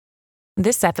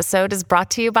This episode is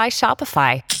brought to you by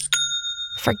Shopify.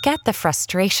 Forget the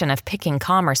frustration of picking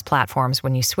commerce platforms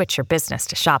when you switch your business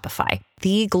to Shopify,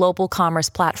 the global commerce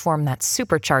platform that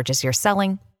supercharges your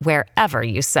selling wherever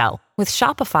you sell. With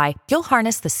Shopify, you'll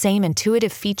harness the same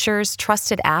intuitive features,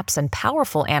 trusted apps, and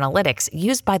powerful analytics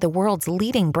used by the world's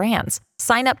leading brands.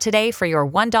 Sign up today for your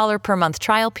 $1 per month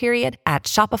trial period at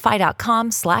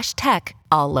shopify.com/tech,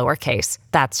 all lowercase.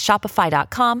 That's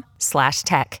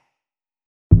shopify.com/tech.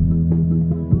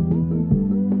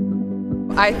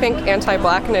 I think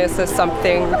anti-Blackness is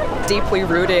something deeply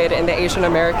rooted in the Asian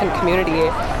American community,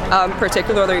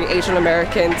 particularly Asian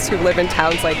Americans who live in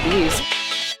towns like these.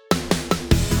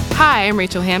 Hi, I'm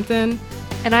Rachel Hampton.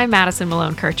 And I'm Madison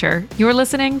Malone Kircher. You're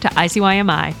listening to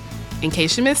ICYMI. In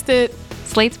case you missed it,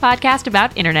 Slate's podcast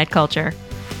about internet culture.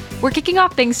 We're kicking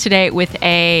off things today with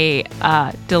a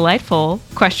delightful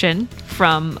question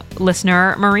from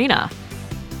listener Marina.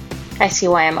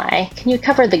 ICYMI, can you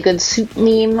cover the good soup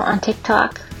meme on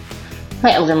TikTok?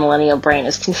 My elder millennial brain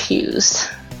is confused.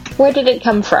 Where did it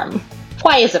come from?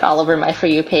 Why is it all over my For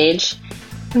You page?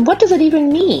 And what does it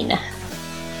even mean?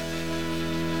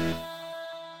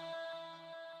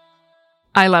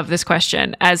 I love this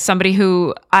question. As somebody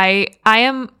who I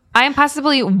am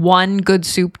possibly one good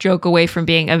soup joke away from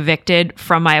being evicted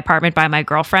from my apartment by my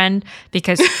girlfriend,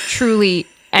 because truly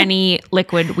any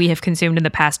liquid we have consumed in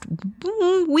the past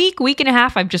week and a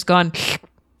half, I've just gone,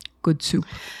 good soup.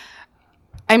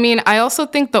 I mean, I also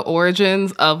think the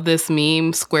origins of this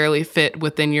meme squarely fit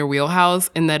within your wheelhouse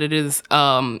in that it is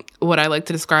what I like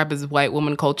to describe as white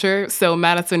woman culture. So,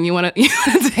 Madison, you want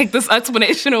to take this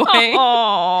explanation away?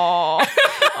 Oh,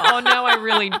 no, I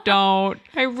really don't.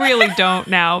 I really don't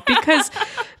now, because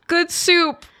good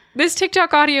soup. This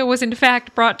TikTok audio was in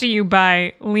fact brought to you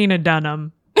by Lena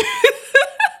Dunham.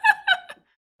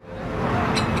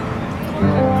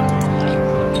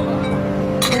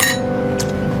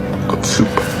 Soup.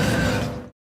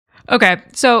 Okay,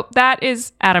 so that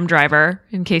is Adam Driver,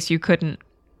 in case you couldn't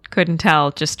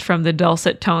tell just from the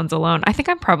dulcet tones alone. I think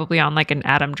I'm probably on like an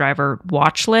Adam Driver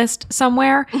watch list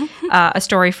somewhere. A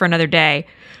story for another day.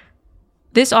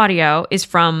 This audio is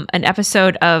from an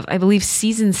episode of, I believe,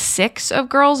 season 6 of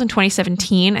Girls in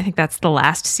 2017. I think that's the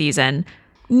last season.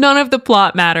 None of the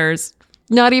plot matters.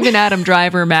 Not even Adam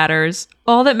Driver matters.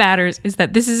 All that matters is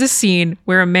that this is a scene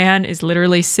where a man is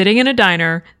literally sitting in a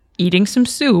diner eating some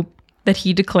soup that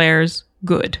he declares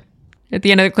good. At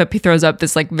the end of the clip, he throws up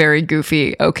this like very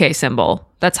goofy okay symbol.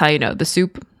 That's how you know the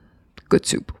soup, good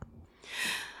soup.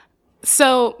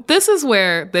 So this is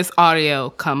where this audio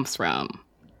comes from.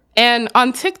 And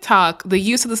on TikTok, the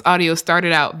use of this audio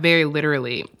started out very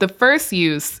literally. The first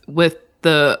use, with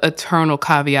the eternal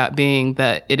caveat being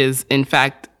that it is, in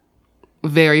fact,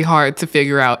 very hard to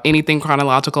figure out anything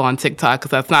chronological on TikTok because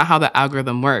that's not how the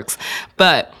algorithm works.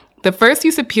 But the first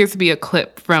use appears to be a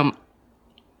clip from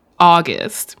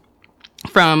August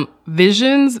from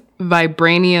Vision's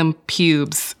Vibranium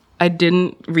Pubes. I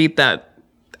didn't read that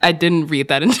entire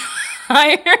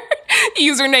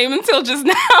username until just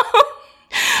now.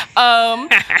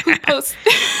 Who post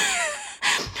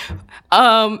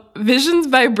Vision's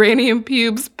Vibranium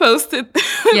Pubes posted.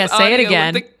 Yeah, say it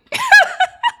again. I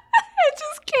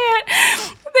just can't.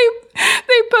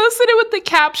 They posted it with the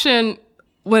caption,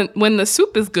 when the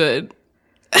soup is good.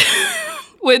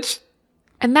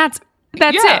 And that's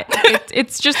yeah. it.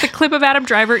 It's just a clip of Adam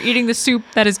Driver eating the soup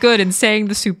that is good and saying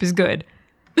the soup is good.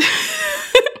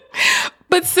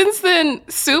 But since then,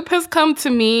 soup has come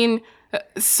to mean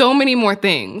so many more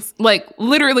things, like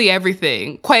literally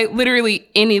everything, quite literally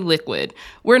any liquid.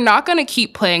 We're not going to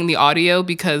keep playing the audio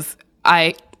because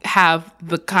I have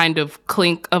the kind of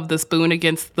clink of the spoon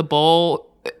against the bowl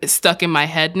stuck in my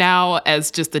head now as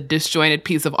just a disjointed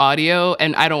piece of audio,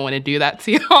 and I don't want to do that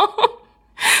to y'all.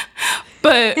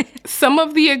 But some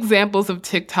of the examples of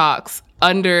TikToks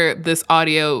under this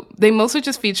audio, they mostly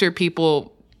just feature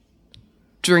people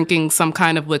drinking some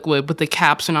kind of liquid with the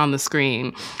caption on the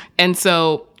screen. And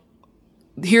so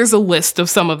here's a list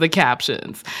of some of the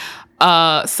captions.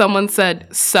 Someone said,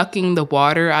 sucking the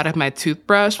water out of my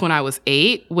toothbrush when I was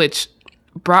 8, which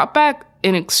brought back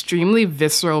an extremely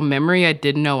visceral memory I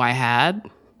didn't know I had.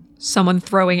 Someone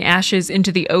throwing ashes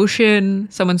into the ocean.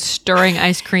 Someone stirring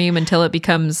ice cream until it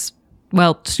becomes,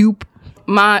 well, soup.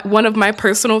 One of my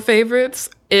personal favorites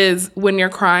is when you're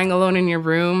crying alone in your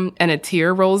room and a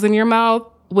tear rolls in your mouth,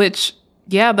 which,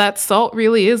 yeah, that salt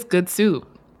really is good soup.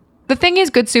 The thing is,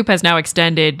 good soup has now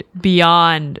extended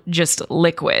beyond just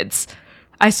liquids.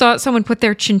 I saw someone put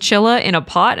their chinchilla in a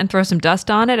pot and throw some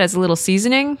dust on it as a little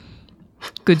seasoning.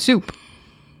 Good soup.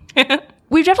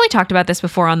 We've definitely talked about this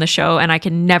before on the show, and I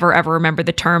can never, ever remember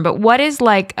the term, but what is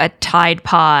like a Tide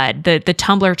Pod, the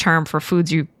Tumblr term for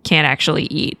foods you can't actually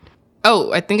eat?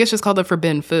 Oh, I think it's just called a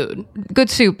forbidden food. Good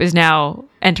Soup is now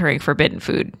entering forbidden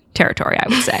food territory, I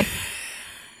would say.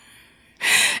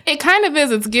 It kind of is.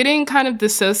 It's getting kind of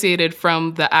dissociated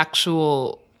from the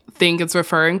actual thing it's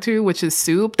referring to, which is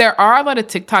soup. There are a lot of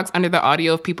TikToks under the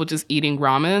audio of people just eating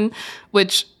ramen,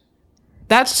 which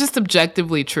that's just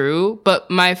objectively true.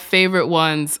 But my favorite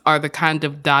ones are the kind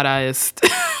of Dadaist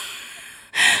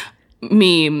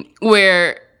meme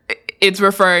where it's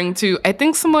referring to, I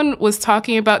think someone was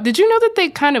talking about, did you know that they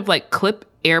kind of like clip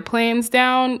airplanes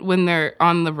down when they're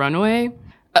on the runway?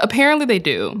 Apparently they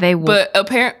do.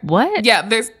 What? Yeah,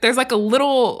 there's like a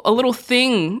little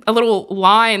thing, a little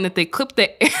line that they clip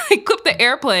the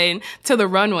airplane to the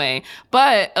runway.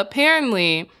 But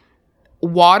apparently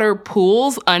water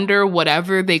pools under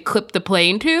whatever they clip the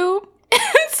plane to.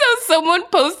 And so someone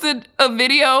posted a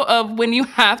video of when you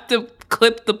have to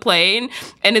clip the plane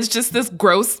and it's just this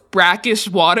gross brackish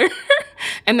water.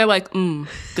 And they're like,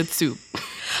 good soup.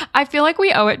 I feel like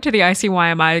we owe it to the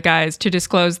ICYMI guys to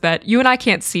disclose that you and I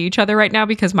can't see each other right now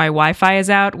because my Wi-Fi is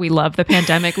out. We love the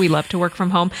pandemic. We love to work from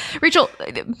home. Rachel,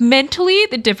 mentally,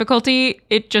 the difficulty,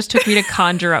 it just took me to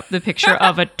conjure up the picture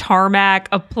of a tarmac,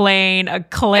 a plane, a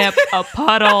clip, a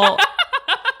puddle.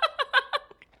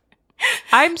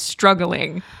 I'm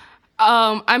struggling.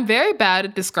 I'm very bad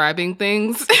at describing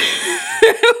things,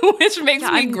 which makes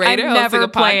me great at hosting never a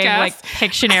playing podcast. like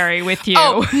Pictionary with you.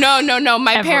 Oh, no.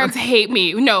 My Ever. parents hate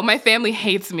me. No, my family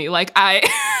hates me. Like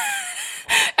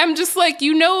I'm just like,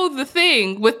 the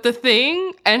thing with the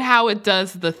thing and how it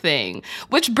does the thing.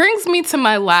 Which brings me to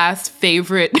my last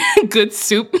favorite Good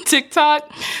Soup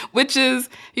TikTok, which is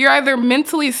you're either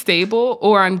mentally stable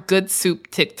or on Good Soup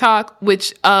TikTok,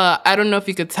 which I don't know if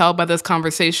you could tell by this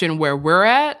conversation where we're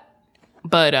at.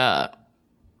 But,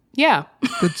 yeah.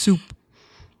 Good soup.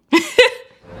 Good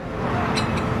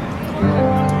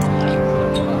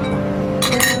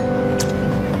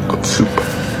soup.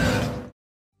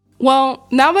 Well,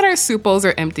 now that our soup bowls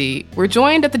are empty, we're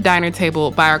joined at the diner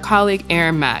table by our colleague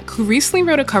Aaron Mack, who recently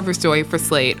wrote a cover story for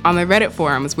Slate on the Reddit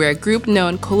forums where a group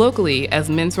known colloquially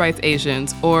as Men's Rights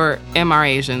Asians, or MR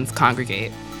Asians,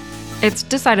 congregate. It's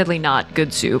decidedly not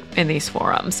good soup in these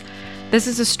forums. This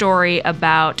is a story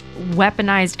about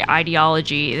weaponized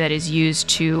ideology that is used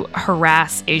to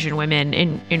harass Asian women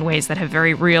in ways that have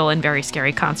very real and very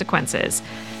scary consequences.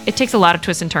 It takes a lot of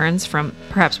twists and turns from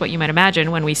perhaps what you might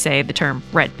imagine when we say the term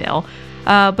red pill.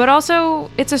 But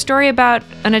also, it's a story about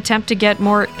an attempt to get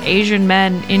more Asian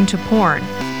men into porn.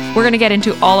 We're going to get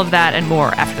into all of that and more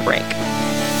after the break.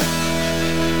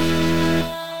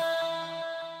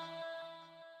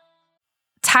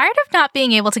 Tired of not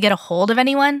being able to get a hold of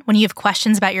anyone when you have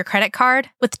questions about your credit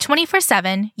card? With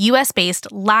 24/7, US-based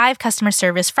live customer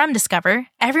service from Discover,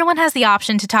 everyone has the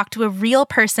option to talk to a real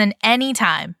person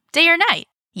anytime, day or night.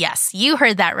 Yes, you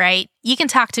heard that right. You can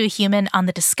talk to a human on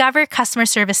the Discover customer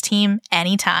service team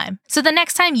anytime. So the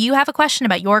next time you have a question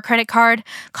about your credit card,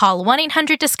 call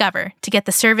 1-800-DISCOVER to get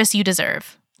the service you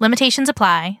deserve. Limitations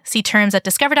apply. See terms at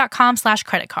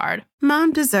discover.com/creditcard.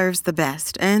 Mom deserves the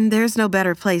best, and there's no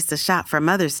better place to shop for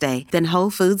Mother's Day than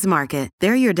Whole Foods Market.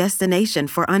 They're your destination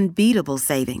for unbeatable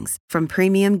savings, from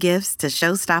premium gifts to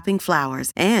show-stopping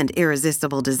flowers and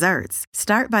irresistible desserts.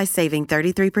 Start by saving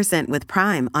 33% with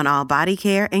Prime on all body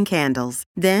care and candles.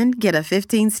 Then get a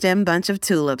 15-stem bunch of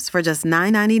tulips for just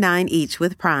 $9.99 each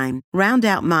with Prime. Round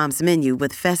out Mom's menu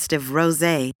with festive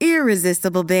rosé,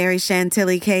 irresistible berry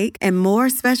chantilly cake, and more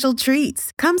special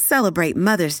treats. Come celebrate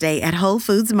Mother's Day at Whole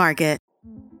Foods Market.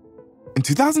 In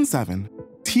 2007,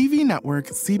 TV network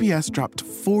CBS dropped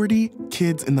 40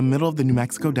 kids in the middle of the New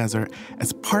Mexico desert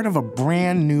as part of a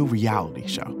brand new reality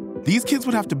show. These kids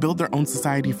would have to build their own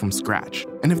society from scratch.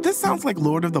 And if this sounds like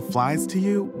Lord of the Flies to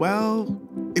you, well,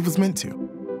 it was meant to.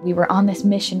 We were on this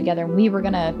mission together, and we were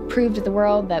going to prove to the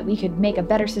world that we could make a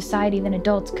better society than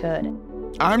adults could.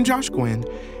 I'm Josh Gwynn,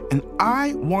 and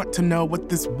I want to know what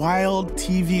this wild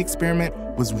TV experiment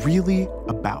was really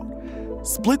about.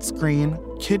 Split Screen,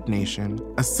 Kid Nation,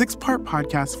 a 6-part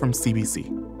podcast from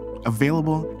CBC.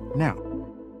 Available now.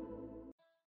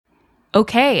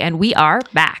 Okay, and we are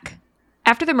back.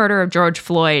 After the murder of George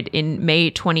Floyd in May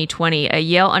 2020, a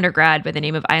Yale undergrad by the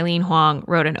name of Eileen Huang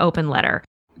wrote an open letter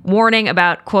warning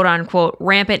about, quote-unquote,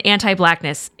 rampant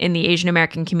anti-Blackness in the Asian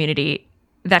American community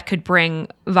that could bring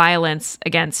violence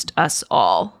against us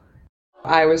all.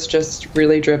 I was just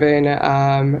really driven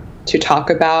to talk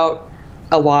about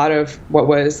a lot of what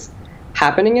was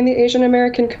happening in the Asian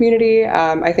American community.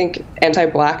 I think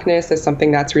anti-Blackness is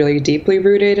something that's really deeply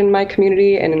rooted in my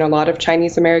community and in a lot of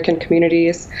Chinese American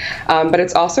communities. But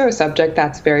it's also a subject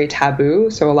that's very taboo.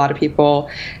 So a lot of people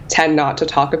tend not to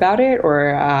talk about it,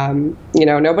 or,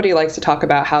 nobody likes to talk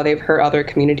about how they've hurt other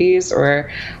communities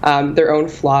or their own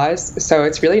flaws. So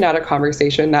it's really not a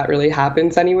conversation that really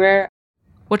happens anywhere.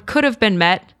 What could have been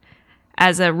met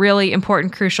as a really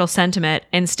important, crucial sentiment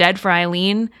instead for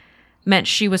Eileen meant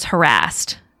she was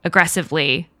harassed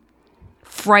aggressively,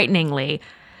 frighteningly,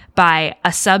 by a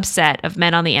subset of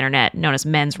men on the internet known as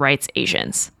men's rights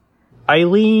Asians.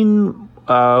 Eileen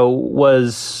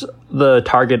was the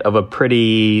target of a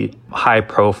pretty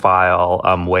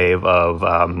high-profile wave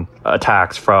of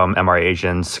attacks from MR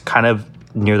Asians kind of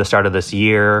near the start of this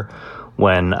year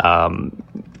when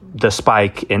the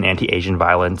spike in anti-Asian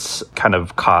violence kind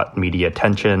of caught media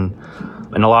attention.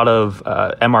 And a lot of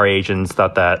MR Asians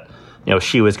thought that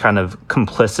she was kind of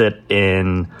complicit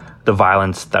in the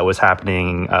violence that was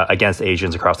happening against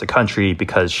Asians across the country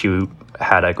because she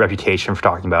had a reputation for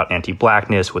talking about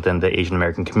anti-Blackness within the Asian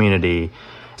American community.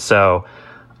 So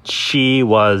she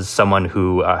was someone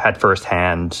who had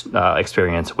firsthand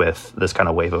experience with this kind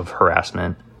of wave of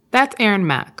harassment. That's Erin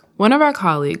Mack, one of our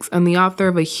colleagues and the author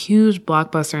of a huge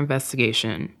blockbuster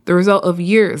investigation, the result of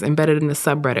years embedded in a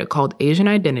subreddit called Asian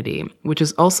Identity, which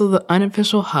is also the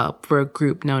unofficial hub for a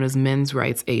group known as Men's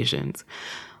Rights Asians.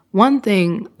 One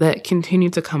thing that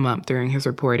continued to come up during his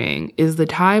reporting is the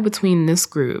tie between this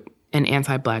group and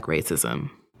anti-Black racism.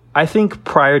 I think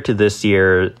prior to this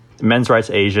year, Men's Rights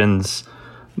Asians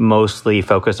mostly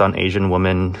focused on Asian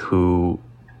women who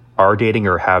are dating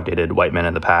or have dated white men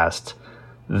in the past.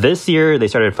 This year, they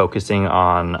started focusing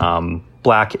on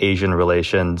Black-Asian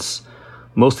relations,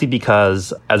 mostly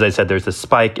because, as I said, there's a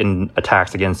spike in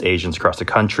attacks against Asians across the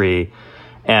country.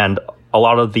 And a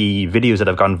lot of the videos that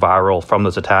have gone viral from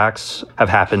those attacks have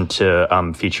happened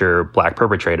to feature Black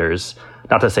perpetrators.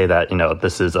 Not to say that,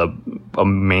 this is a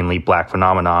mainly Black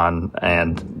phenomenon,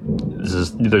 and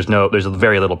there's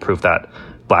very little proof that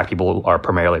Black people are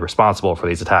primarily responsible for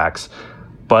these attacks.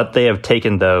 But they have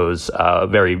taken those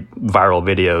very viral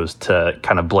videos to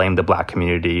kind of blame the Black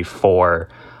community for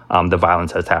the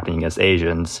violence that's happening against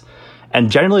Asians.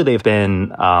 And generally, they've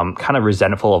been kind of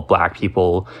resentful of Black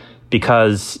people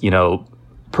because,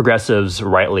 progressives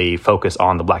rightly focus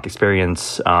on the Black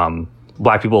experience.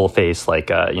 Black people face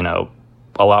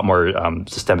a lot more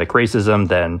systemic racism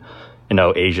than,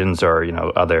 Asians or,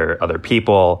 other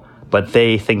people. But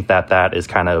they think that is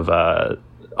kind of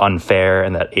unfair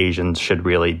and that Asians should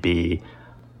really be,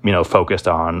 focused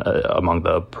on among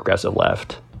the progressive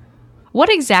left. What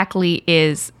exactly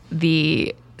is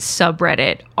the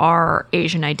subreddit Our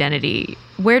Asian Identity?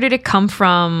 Where did it come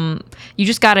from? You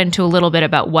just got into a little bit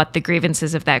about what the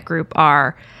grievances of that group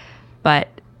are, but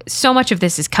so much of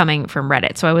this is coming from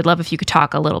Reddit. So I would love if you could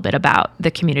talk a little bit about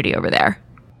the community over there.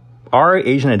 Our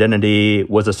Asian Identity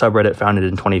was a subreddit founded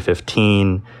in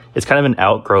 2015. It's kind of an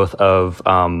outgrowth of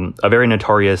a very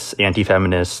notorious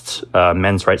anti-feminist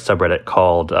men's rights subreddit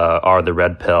called R the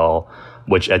Red Pill,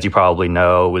 which, as you probably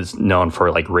know, was known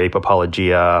for rape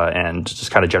apologia and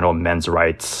just kind of general men's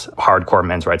rights, hardcore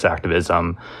men's rights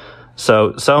activism.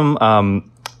 So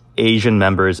some Asian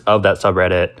members of that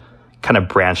subreddit kind of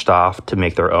branched off to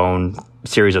make their own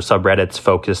series of subreddits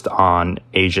focused on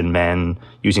Asian men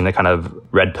using the kind of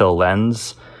red pill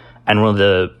lens. And one of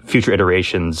the future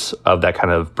iterations of that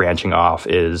kind of branching off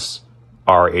is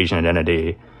Our Asian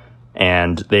Identity.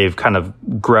 And they've kind of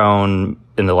grown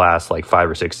in the last 5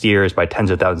 or 6 years by tens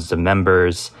of thousands of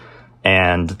members.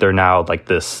 And they're now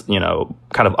this,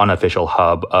 kind of unofficial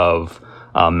hub of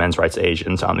men's rights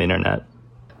Asians on the internet.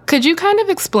 Could you kind of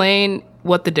explain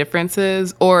what the difference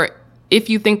is, or if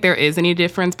you think there is any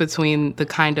difference between the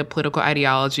kind of political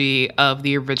ideology of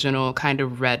the original kind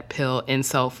of red pill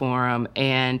incel forum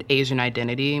and Asian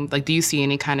Identity? Do you see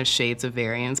any kind of shades of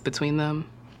variance between them?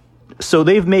 So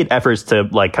they've made efforts to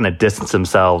kind of distance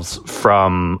themselves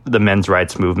from the men's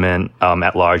rights movement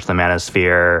at large, the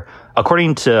manosphere.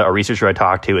 According to a researcher I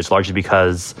talked to, it's largely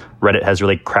because Reddit has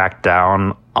really cracked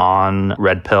down on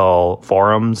red pill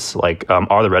forums.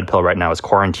 Our the Red Pill right now is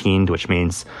quarantined, which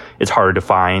means it's harder to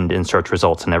find in search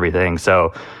results and everything.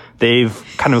 So they've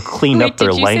kind of cleaned up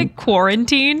their lane. Did you say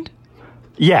quarantined?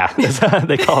 Yeah,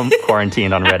 they call them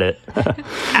quarantined on Reddit.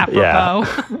 Apropos.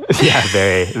 Yeah,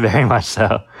 very, very much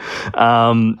so.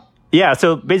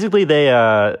 So basically they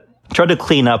tried to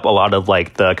clean up a lot of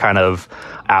the kind of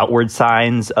outward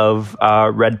signs of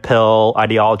red pill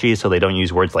ideology, so they don't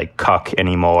use words like cuck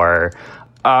anymore.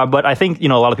 But I think, a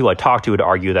lot of people I talk to would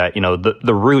argue that,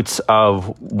 the roots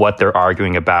of what they're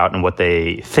arguing about and what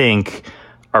they think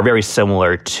are very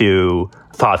similar to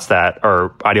thoughts that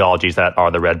or ideologies that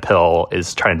are the red pill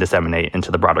is trying to disseminate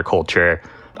into the broader culture.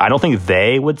 I don't think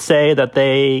they would say that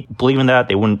they believe in that.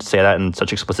 They wouldn't say that in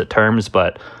such explicit terms,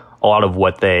 but a lot of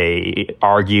what they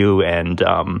argue and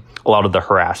a lot of the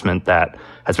harassment that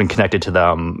has been connected to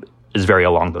them is very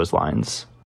along those lines.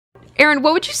 Aaron,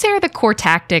 what would you say are the core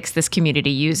tactics this community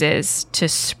uses to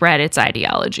spread its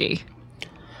ideology?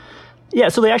 Yeah,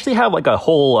 so they actually have like a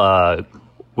whole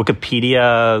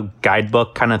Wikipedia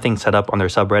guidebook kind of thing set up on their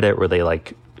subreddit where they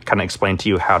like kind of explain to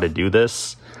you how to do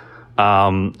this.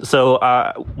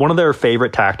 So one of their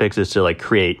favorite tactics is to like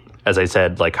create, as I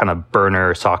said, like kind of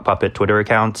burner sock puppet Twitter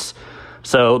accounts.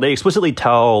 So they explicitly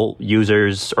tell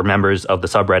users or members of the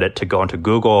subreddit to go into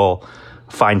Google,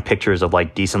 find pictures of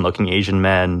like decent looking Asian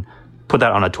men, put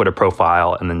that on a Twitter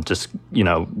profile, and then just, you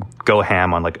know, go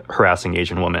ham on like harassing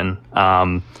Asian women.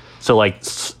 So like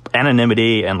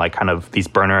anonymity and like kind of these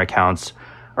burner accounts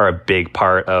are a big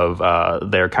part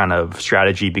of their kind of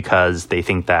strategy because they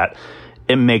think that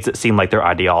it makes it seem like their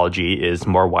ideology is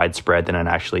more widespread than it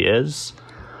actually is.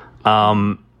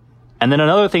 And then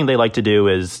another thing they like to do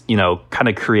is, you know, kind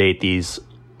of create these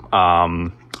they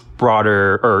try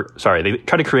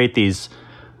to create these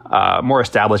more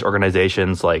established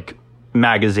organizations like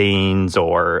magazines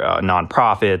or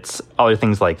nonprofits, other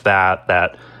things like that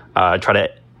try to,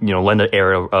 you know, lend an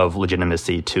air of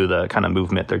legitimacy to the kind of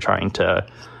movement they're trying to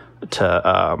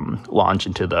launch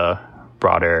into the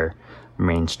broader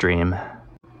mainstream.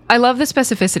 I love the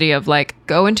specificity of like,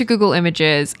 go into Google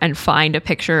Images and find a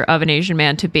picture of an Asian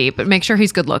man to be, but make sure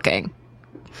he's good looking.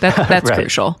 That's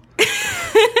crucial.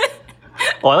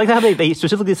 Well, I like how they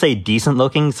specifically say decent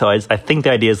looking. So I think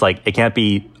the idea is like, it can't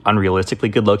be unrealistically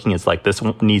good looking. It's like, this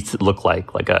needs to look like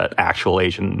an actual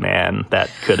Asian man that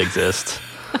could exist.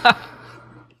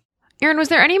 Aaron, was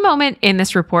there any moment in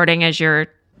this reporting as you're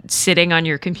sitting on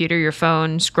your computer, your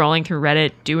phone, scrolling through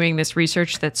Reddit, doing this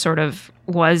research that sort of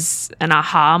was an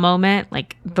aha moment,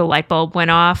 like the light bulb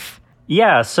went off?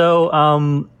 Yeah, so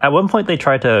at one point they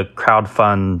tried to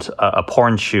crowdfund a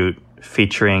porn shoot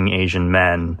featuring Asian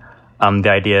men. The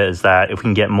idea is that if we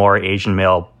can get more Asian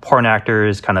male porn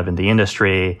actors kind of in the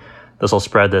industry, this will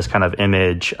spread this kind of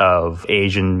image of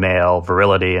Asian male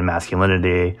virility and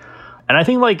masculinity. And I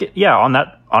think like, yeah,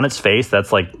 on its face,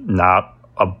 that's like not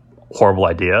a horrible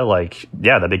idea. Like,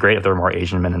 yeah, that'd be great if there were more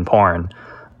Asian men in porn.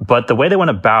 But the way they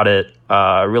went about it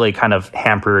really kind of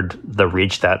hampered the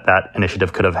reach that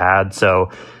initiative could have had. So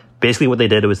basically what they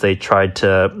did was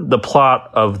the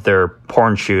plot of their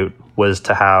porn shoot was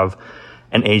to have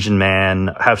an Asian man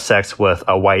have sex with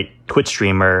a white Twitch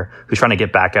streamer who's trying to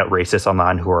get back at racists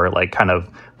online who are like kind of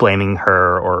blaming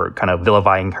her or kind of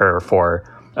vilifying her for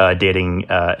dating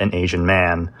an Asian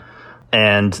man.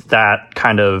 And that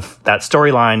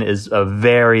storyline is a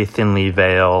very thinly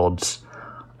veiled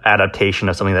adaptation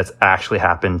of something that's actually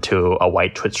happened to a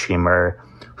white Twitch streamer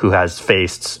who has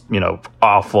faced, you know,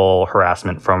 awful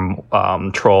harassment from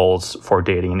trolls for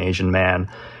dating an Asian man.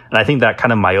 And I think that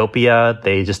kind of myopia,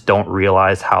 they just don't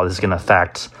realize how this is going to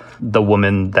affect the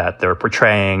woman that they're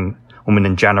portraying, women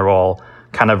in general,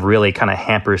 kind of really kind of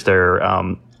hampers their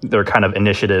kind of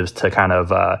initiatives to kind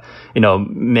of,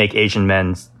 make Asian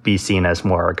men be seen as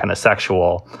more kind of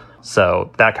sexual.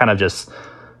 So that kind of just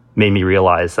made me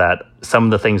realize that some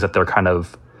of the things that they're kind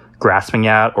of grasping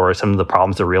at or some of the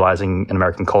problems they're realizing in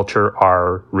American culture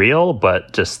are real,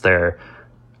 but just their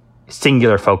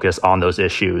singular focus on those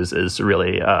issues is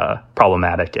really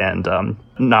problematic and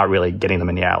not really getting them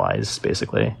any allies,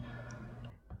 basically.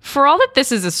 For all that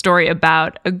this is a story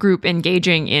about a group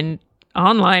engaging in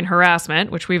online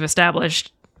harassment, which we've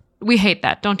established, we hate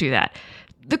that. Don't do that.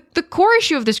 The core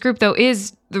issue of this group, though,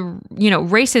 is the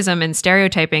racism and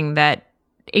stereotyping that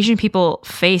Asian people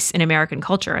face in American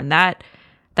culture, and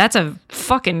that's a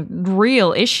fucking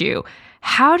real issue.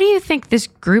 How do you think this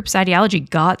group's ideology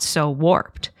got so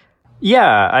warped? Yeah,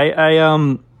 I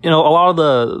a lot of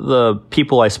the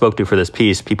people I spoke to for this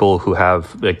piece, people who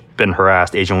have been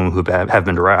harassed, Asian women who have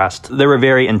been harassed, they were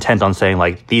very intent on saying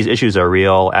like these issues are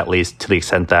real, at least to the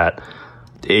extent that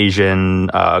Asian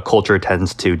culture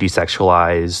tends to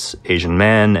desexualize Asian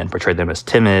men and portray them as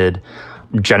timid.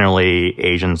 Generally,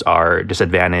 Asians are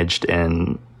disadvantaged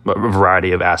in a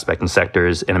variety of aspects and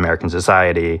sectors in American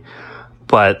society.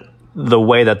 But the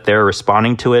way that they're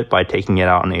responding to it by taking it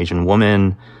out on Asian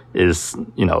women is,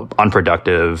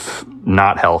 unproductive,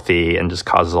 not healthy, and just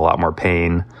causes a lot more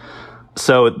pain.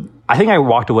 So I think I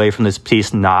walked away from this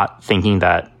piece not thinking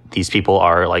that these people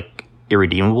are like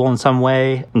irredeemable in some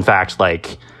way. In fact,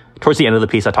 like towards the end of the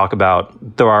piece, I talk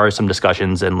about there are some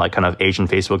discussions in like kind of Asian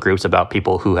Facebook groups about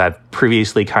people who have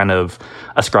previously kind of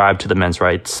ascribed to the men's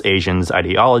rights Asians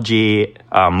ideology,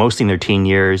 mostly in their teen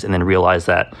years, and then realized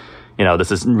that,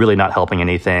 this is really not helping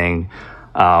anything.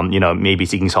 Maybe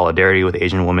seeking solidarity with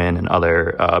Asian women and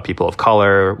other people of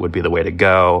color would be the way to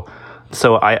go.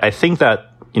 So I think that,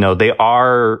 they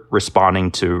are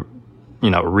responding to,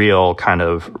 real kind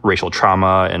of racial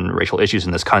trauma and racial issues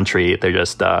in this country. They're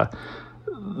just,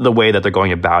 the way that they're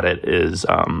going about it is,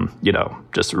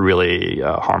 just really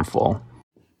harmful.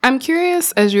 I'm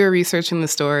curious, as you're researching the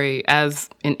story, as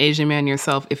an Asian man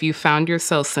yourself, if you found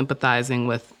yourself sympathizing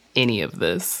with any of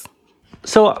this.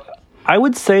 So I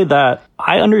would say that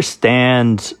I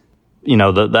understand,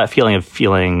 that feeling of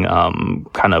feeling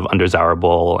kind of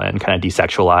undesirable and kind of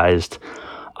desexualized.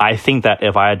 I think that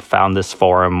if I had found this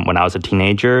forum when I was a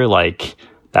teenager, like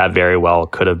that very well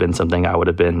could have been something I would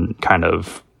have been kind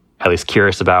of at least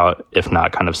curious about, if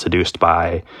not kind of seduced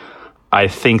by. I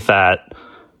think that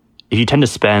if you tend to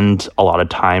spend a lot of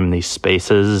time in these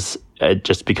spaces, it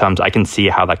just becomes, I can see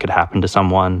how that could happen to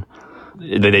someone.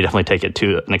 They definitely take it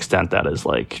to an extent that is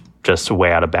like just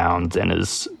way out of bounds and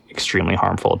is extremely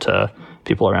harmful to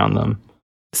people around them.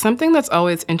 Something that's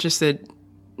always interested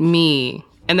me,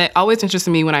 and that always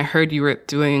interested me when I heard you were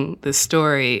doing this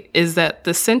story, is that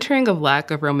the centering of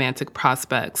lack of romantic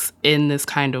prospects in this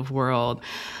kind of world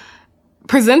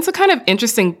presents a kind of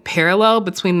interesting parallel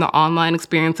between the online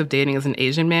experience of dating as an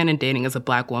Asian man and dating as a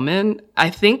Black woman. I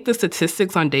think the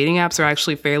statistics on dating apps are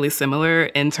actually fairly similar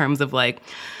in terms of like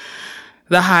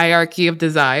the hierarchy of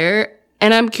desire.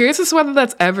 And I'm curious as to whether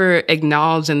that's ever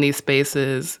acknowledged in these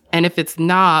spaces. And if it's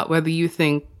not, whether you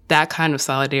think that kind of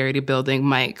solidarity building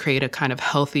might create a kind of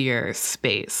healthier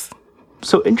space.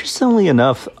 So interestingly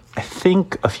enough, I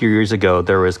think a few years ago,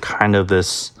 there was kind of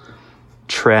this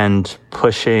trend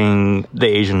pushing the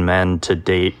Asian men to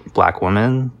date Black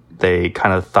women. They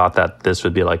kind of thought that this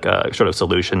would be like a sort of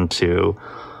solution to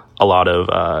a lot of,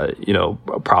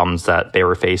 problems that they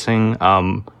were facing.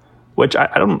 Which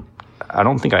I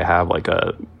don't think I have like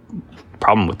a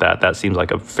problem with that. That seems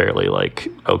like a fairly like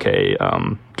okay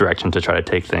direction to try to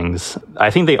take things. I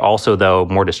think they also, though,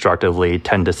 more destructively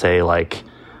tend to say like,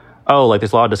 oh, like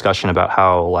there's a lot of discussion about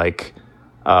how like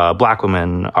Black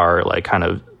women are like kind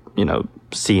of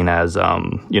seen as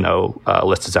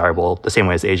less desirable the same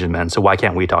way as Asian men. So why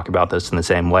can't we talk about this in the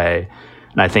same way?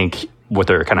 And I think what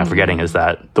they're kind of forgetting is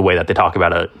that the way that they talk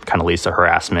about it kind of leads to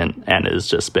harassment and has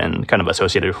just been kind of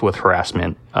associated with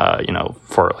harassment,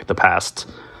 for like the past,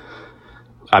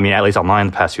 at least online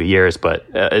the past few years, but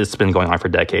it's been going on for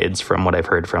decades from what I've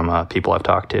heard from people I've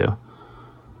talked to.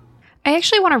 I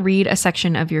actually want to read a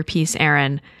section of your piece,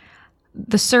 Aaron.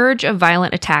 The surge of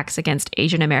violent attacks against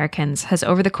Asian Americans has,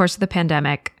 over the course of the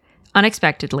pandemic,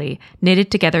 unexpectedly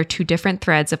knitted together two different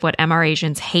threads of what MR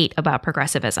Asians hate about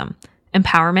progressivism: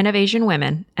 empowerment of Asian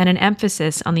women, and an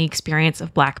emphasis on the experience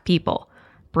of Black people.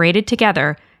 Braided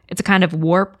together, it's a kind of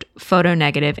warped,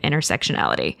 photo-negative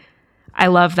intersectionality. I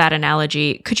love that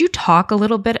analogy. Could you talk a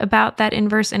little bit about that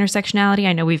inverse intersectionality?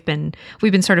 I know we've been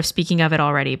sort of speaking of it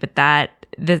already, but that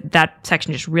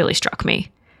section just really struck me.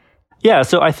 Yeah,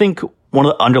 so I think one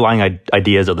of the underlying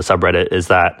ideas of the subreddit is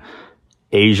that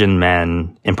Asian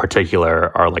men in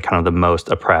particular are like kind of the most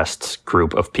oppressed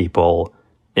group of people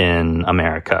in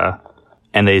America.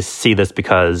 And they see this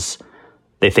because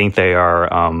they think they are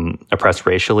oppressed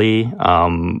racially.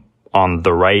 On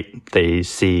the right, they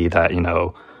see that,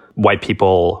 white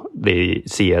people they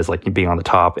see as like being on the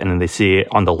top. And then they see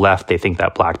on the left, they think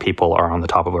that Black people are on the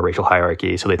top of a racial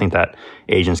hierarchy. So they think that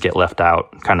Asians get left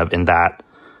out kind of in that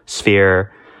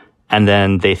sphere. And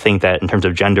then they think that in terms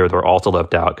of gender, they're also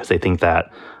left out because they think that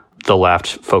the left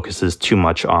focuses too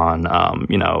much on,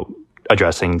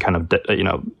 addressing kind of,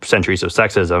 centuries of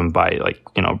sexism by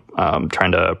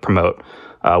trying to promote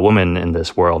women in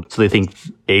this world. So they think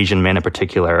Asian men in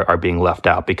particular are being left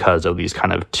out because of these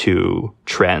kind of two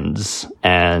trends.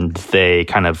 And they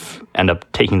kind of end up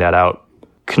taking that out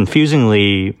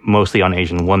confusingly, mostly on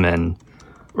Asian women,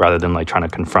 rather than like trying to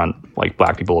confront like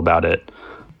Black people about it.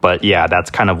 But yeah,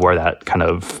 that's kind of where that kind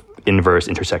of inverse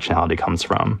intersectionality comes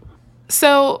from.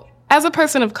 So as a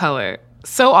person of color,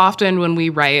 so often when we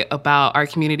write about our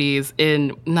communities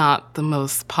in not the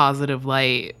most positive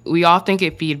light, we often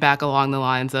get feedback along the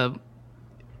lines of,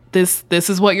 this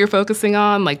is what you're focusing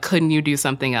on? Like, couldn't you do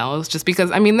something else? Just because,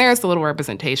 there's a little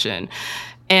representation.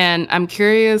 And I'm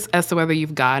curious as to whether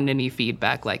you've gotten any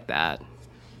feedback like that.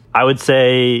 I would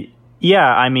say Yeah,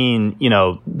 I mean,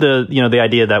 the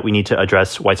idea that we need to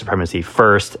address white supremacy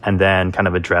first and then kind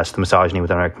of address the misogyny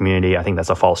within our community, I think that's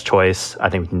a false choice. I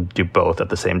think we can do both at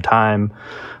the same time.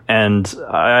 And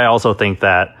I also think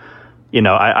that,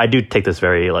 I do take this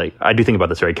I do think about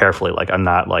this very carefully. Like, I'm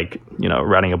not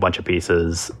writing a bunch of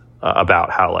pieces about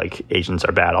how Asians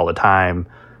are bad all the time.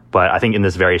 But I think in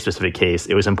this very specific case,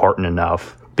 it was important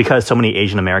enough because so many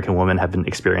Asian American women have been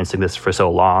experiencing this for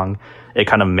so long. It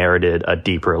kind of merited a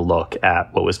deeper look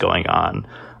at what was going on.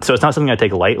 So it's not something I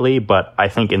take lightly, but I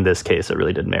think in this case, it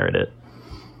really did merit it.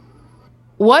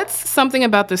 What's something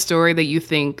about the story that you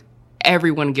think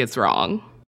everyone gets wrong?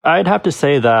 I'd have to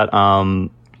say that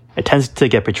it tends to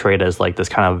get portrayed as this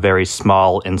kind of very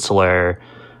small, insular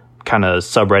kind of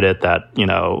subreddit that,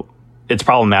 it's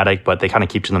problematic, but they kind of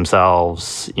keep to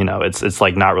themselves. It's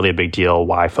not really a big deal.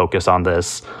 Why focus on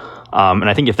this? And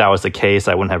I think if that was the case,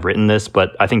 I wouldn't have written this.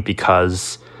 But I think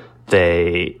because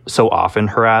they so often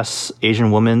harass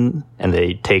Asian women and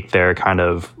they take their kind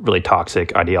of really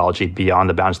toxic ideology beyond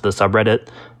the bounds of the subreddit,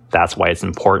 that's why it's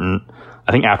important.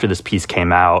 I think after this piece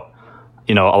came out,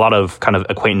 a lot of kind of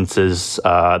acquaintances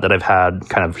that I've had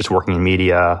kind of just working in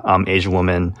media, Asian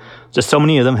women, just so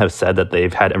many of them have said that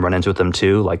they've had run-ins with them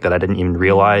too, that I didn't even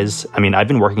realize. I mean, I've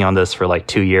been working on this for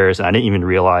 2 years and I didn't even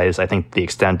realize, I think, the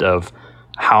extent of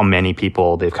how many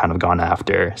people they've kind of gone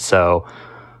after. So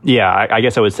yeah, I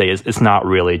guess I would say it's not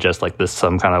really just this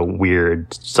some kind of weird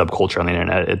subculture on the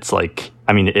internet. It's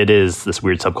it is this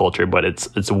weird subculture, but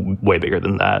it's way bigger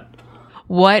than that.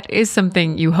 What is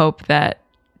something you hope that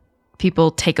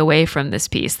people take away from this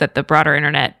piece that the broader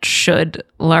internet should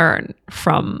learn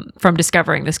from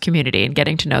discovering this community and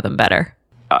getting to know them better?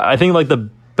 I think the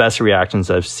best reactions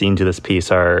I've seen to this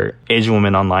piece are Asian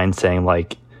women online saying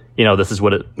this is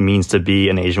what it means to be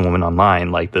an Asian woman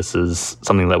online. This is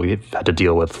something that we've had to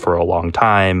deal with for a long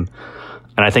time.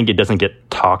 And I think it doesn't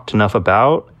get talked enough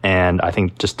about. And I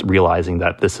think just realizing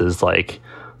that this is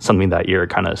something that you're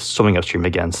kind of swimming upstream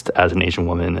against as an Asian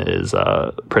woman is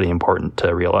pretty important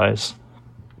to realize.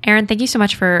 Aaron, thank you so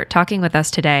much for talking with us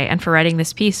today and for writing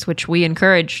this piece, which we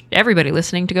encourage everybody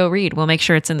listening to go read. We'll make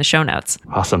sure it's in the show notes.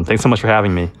 Awesome. Thanks so much for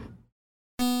having me.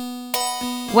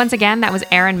 Once again, that was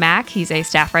Aaron Mack. He's a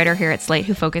staff writer here at Slate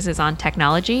who focuses on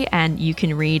technology, and you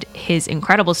can read his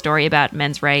incredible story about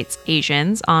men's rights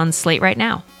Asians on Slate right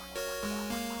now.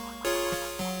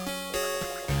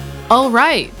 All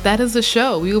right, that is the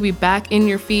show. We will be back in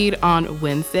your feed on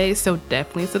Wednesday, so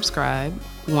definitely subscribe.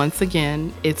 Once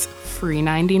again, it's free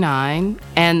 $99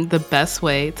 and the best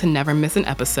way to never miss an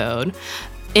episode.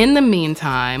 In the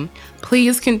meantime,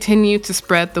 please continue to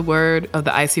spread the word of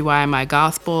the ICYMI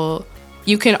gospel.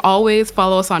 You can always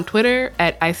follow us on Twitter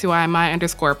at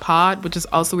ICYMI_pod, which is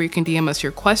also where you can DM us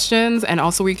your questions and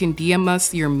also where you can DM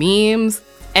us your memes.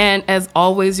 And as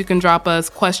always, you can drop us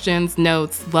questions,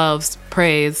 notes, loves,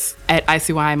 praise at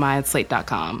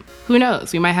ICYMI@slate.com. Who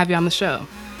knows? We might have you on the show.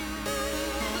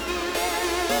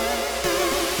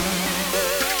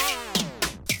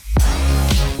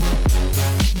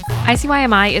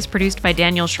 ICYMI is produced by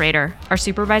Daniel Schrader. Our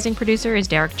supervising producer is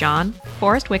Derek John.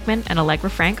 Forrest Wickman and Allegra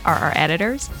Frank are our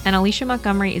editors, and Alicia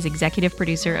Montgomery is executive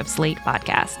producer of Slate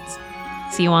Podcasts.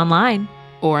 See you online.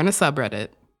 Or in a subreddit.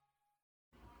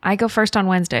 I go first on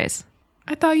Wednesdays.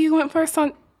 I thought you went first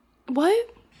on... What?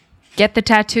 Get the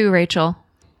tattoo, Rachel.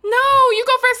 No, you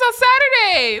go first on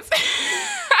Saturdays.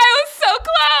 I was so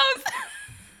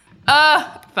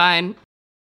close. Fine.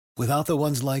 Without the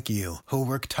ones like you, who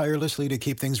work tirelessly to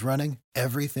keep things running,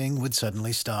 everything would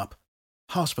suddenly stop.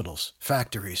 Hospitals,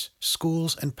 factories,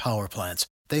 schools, and power plants,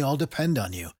 they all depend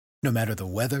on you. No matter the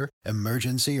weather,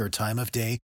 emergency, or time of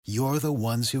day, you're the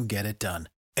ones who get it done.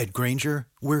 At Grainger,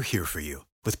 we're here for you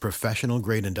with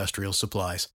professional-grade industrial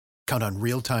supplies. Count on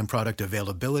real-time product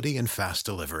availability and fast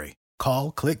delivery.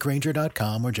 Call, click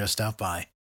Grainger.com, or just stop by.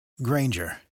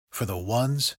 Grainger, for the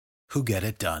ones who get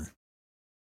it done.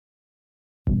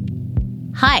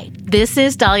 Hi, this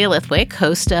is Dahlia Lithwick,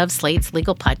 host of Slate's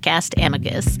legal podcast,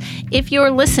 Amicus. If you're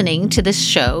listening to this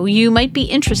show, you might be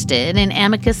interested in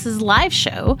Amicus's live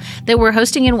show that we're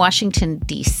hosting in Washington,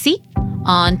 D.C.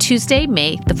 on Tuesday,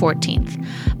 May the 14th.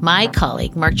 My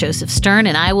colleague, Mark Joseph Stern,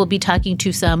 and I will be talking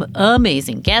to some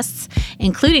amazing guests,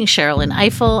 including Sherrilyn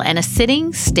Ifill and a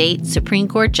sitting state Supreme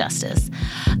Court justice,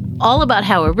 all about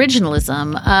how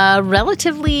originalism, a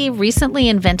relatively recently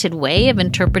invented way of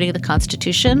interpreting the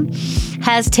Constitution,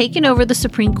 has taken over the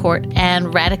Supreme Court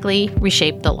and radically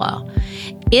reshaped the law.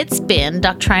 It's been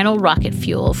doctrinal rocket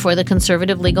fuel for the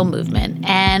conservative legal movement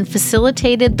and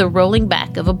facilitated the rolling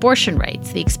back of abortion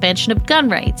rights, the expansion of gun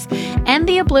rights, and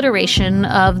the obliteration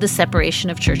of the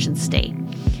separation of church and state.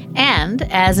 And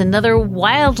as another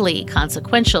wildly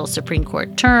consequential Supreme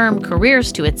Court term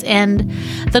careers to its end,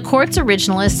 the court's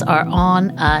originalists are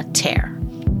on a tear.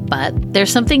 But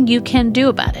there's something you can do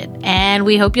about it, and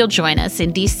we hope you'll join us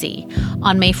in D.C.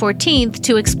 on May 14th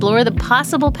to explore the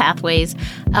possible pathways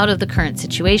out of the current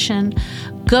situation.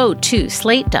 Go to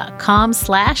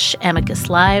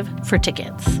slate.com/amicuslive for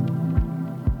tickets.